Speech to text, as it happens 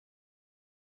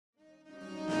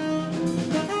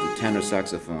tenor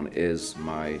saxophone is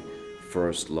my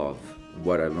first love.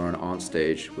 What I learned on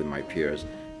stage with my peers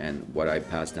and what I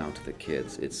pass down to the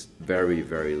kids, it's very,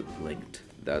 very linked.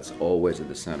 That's always at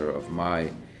the center of my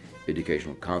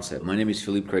educational concept. My name is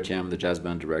Philippe Chrétien. I'm the jazz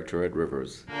band director at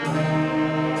Rivers.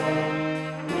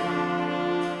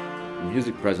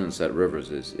 Music presence at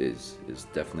Rivers is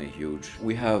definitely huge.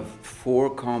 We have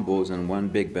 4 combos and 1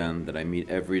 big band that I meet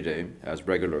every day as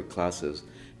regular classes,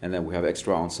 and then we have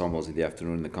extra ensembles in the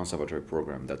afternoon in the conservatory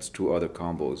program. That's 2 other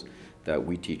combos that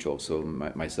we teach also,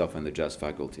 myself and the jazz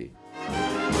faculty.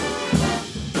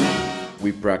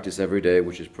 We practice every day,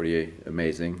 which is pretty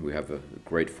amazing. We have a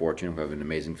great fortune. We have an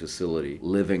amazing facility.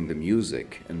 Living the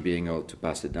music and being able to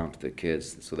pass it down to the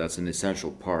kids. So that's an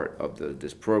essential part of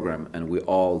this program, and we're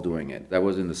all doing it. I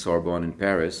was in the Sorbonne in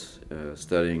Paris,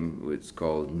 studying what's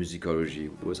called musicology.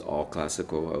 It was all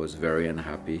classical. I was very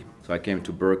unhappy. So I came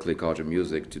to Berklee College of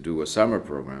Music to do a summer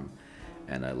program,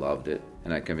 and I loved it.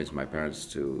 And I convinced my parents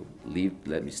to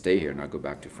let me stay here, not go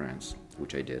back to France,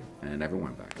 which I did, and I never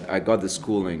went back. I got the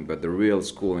schooling, but the real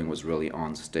schooling was really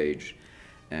on stage,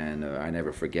 and I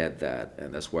never forget that.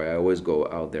 And that's why I always go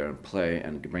out there and play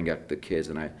and bring out the kids,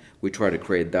 and we try to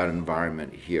create that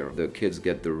environment here. The kids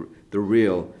get the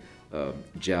real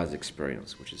jazz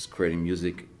experience, which is creating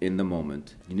music in the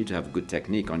moment. You need to have good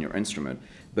technique on your instrument,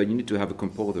 but you need to have a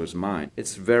composer's mind.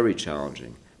 It's very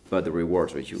challenging, but the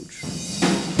rewards are huge.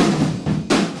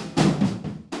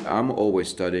 I'm always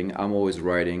studying, I'm always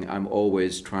writing, I'm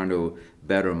always trying to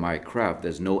better my craft.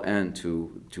 There's no end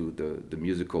to the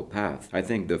musical path. I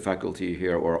think the faculty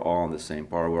here are all on the same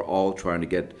par. We're all trying to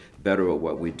get better at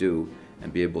what we do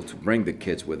and be able to bring the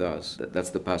kids with us.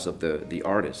 That's the path of the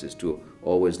artist, is to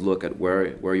always look at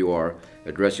where you are,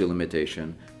 address your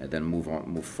limitation, and then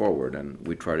move forward. And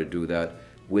we try to do that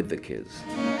with the kids.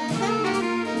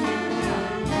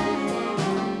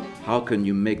 How can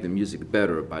you make the music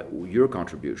better by your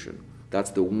contribution?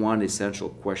 That's the one essential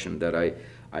question that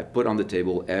I put on the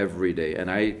table every day, and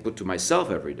I put to myself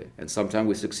every day. And sometimes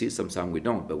we succeed, sometimes we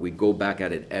don't, but we go back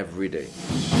at it every day.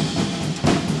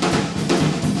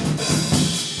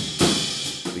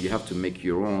 So you have to make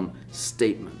your own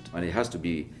statement, and it has to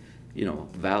be,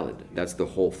 valid. That's the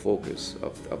whole focus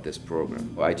of this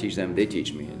program. I teach them, they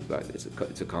teach me.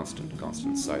 It's a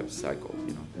constant cycle.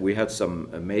 We had some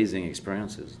amazing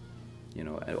experiences.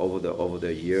 Over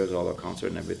the years, all the concert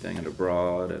and everything, and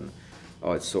abroad, and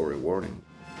it's so rewarding.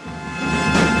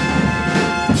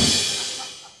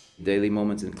 Daily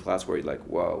moments in class where you're like,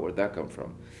 wow, where'd that come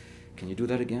from? Can you do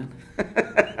that again?